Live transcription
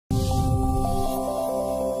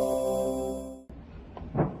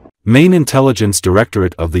Main Intelligence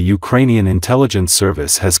Directorate of the Ukrainian Intelligence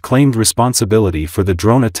Service has claimed responsibility for the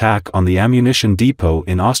drone attack on the ammunition depot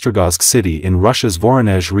in Ostrogozhsk city in Russia's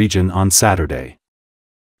Voronezh region on Saturday.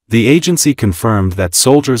 The agency confirmed that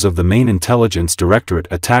soldiers of the Main Intelligence Directorate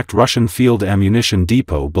attacked Russian field ammunition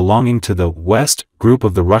depot belonging to the West Group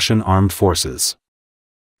of the Russian Armed Forces.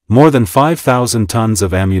 More than 5,000 tons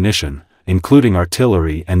of ammunition, including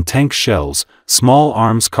artillery and tank shells, small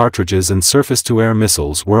arms cartridges and surface-to-air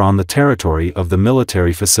missiles were on the territory of the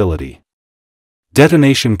military facility.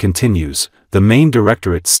 Detonation continues, the main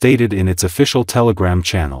directorate stated in its official Telegram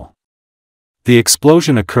channel. The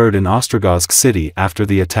explosion occurred in Ostrogozhsk city after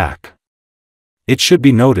the attack. It should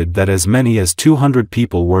be noted that as many as 200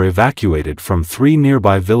 people were evacuated from 3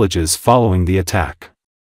 nearby villages following the attack.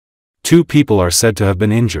 2 people are said to have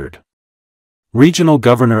been injured. Regional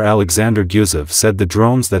Governor Alexander Gyuzov said the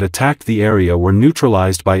drones that attacked the area were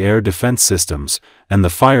neutralized by air defense systems, and the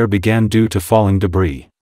fire began due to falling debris.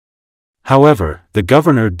 However, the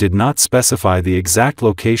governor did not specify the exact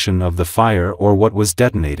location of the fire or what was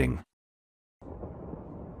detonating.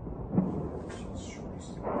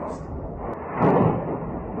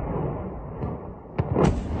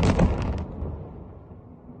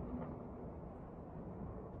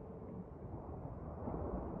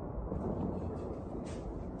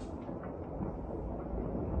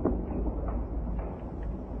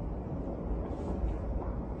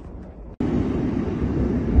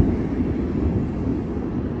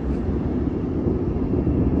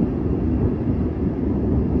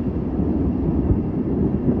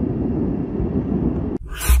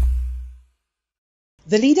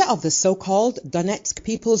 The leader of the so-called Donetsk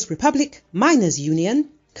People's Republic Miners' Union,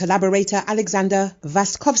 collaborator Alexander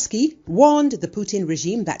Vaskovsky, warned the Putin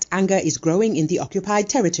regime that anger is growing in the occupied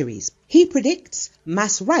territories. He predicts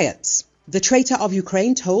mass riots. The traitor of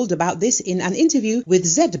Ukraine told about this in an interview with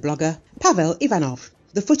Z blogger Pavel Ivanov.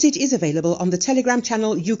 The footage is available on the Telegram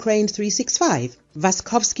channel Ukraine 365.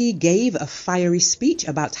 Vaskovsky gave a fiery speech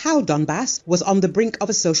about how Donbass was on the brink of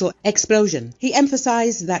a social explosion. He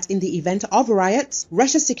emphasized that in the event of riots,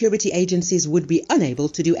 Russia's security agencies would be unable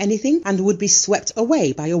to do anything and would be swept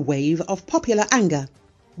away by a wave of popular anger.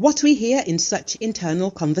 What we hear in such internal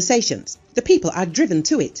conversations, the people are driven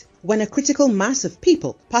to it. When a critical mass of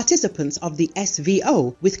people, participants of the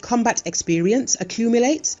SVO with combat experience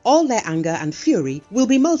accumulates, all their anger and fury will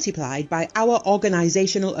be multiplied by our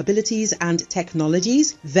organizational abilities and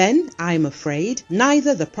technologies. Then, I'm afraid,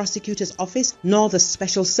 neither the prosecutor's office nor the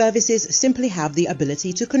special services simply have the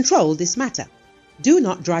ability to control this matter. Do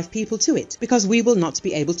not drive people to it, because we will not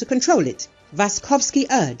be able to control it, Vaskovsky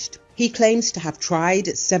urged. He claims to have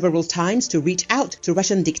tried several times to reach out to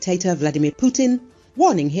Russian dictator Vladimir Putin,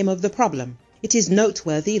 warning him of the problem. It is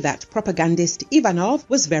noteworthy that propagandist Ivanov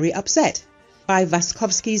was very upset by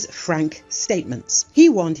Vaskovsky's frank statements. He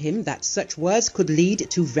warned him that such words could lead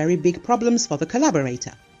to very big problems for the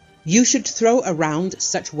collaborator. You should throw around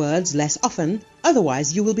such words less often,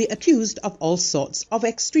 otherwise you will be accused of all sorts of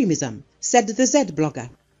extremism, said the Z blogger.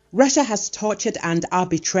 Russia has tortured and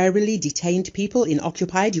arbitrarily detained people in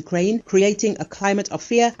occupied Ukraine, creating a climate of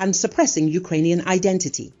fear and suppressing Ukrainian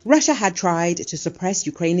identity. Russia had tried to suppress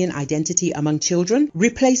Ukrainian identity among children,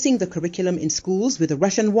 replacing the curriculum in schools with a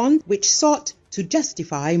Russian one, which sought to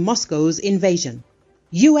justify Moscow's invasion.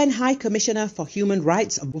 UN High Commissioner for Human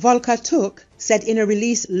Rights Volker Turk said in a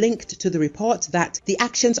release linked to the report that the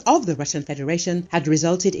actions of the Russian Federation had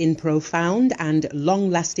resulted in profound and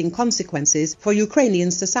long-lasting consequences for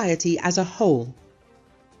Ukrainian society as a whole.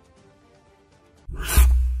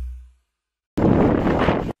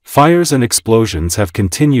 Fires and explosions have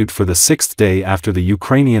continued for the 6th day after the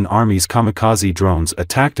Ukrainian army's kamikaze drones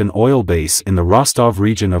attacked an oil base in the Rostov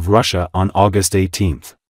region of Russia on August 18.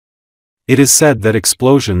 It is said that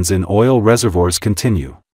explosions in oil reservoirs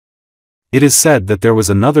continue. It is said that there was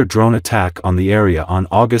another drone attack on the area on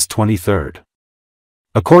August 23.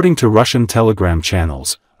 According to Russian Telegram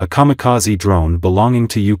channels, a kamikaze drone belonging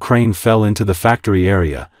to Ukraine fell into the factory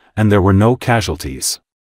area, and there were no casualties.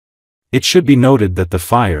 It should be noted that the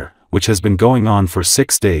fire, which has been going on for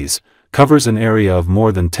 6 days, covers an area of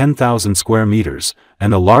more than 10,000 square meters,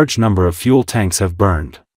 and a large number of fuel tanks have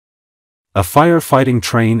burned. A firefighting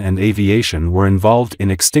train and aviation were involved in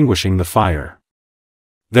extinguishing the fire.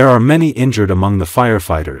 There are many injured among the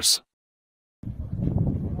firefighters.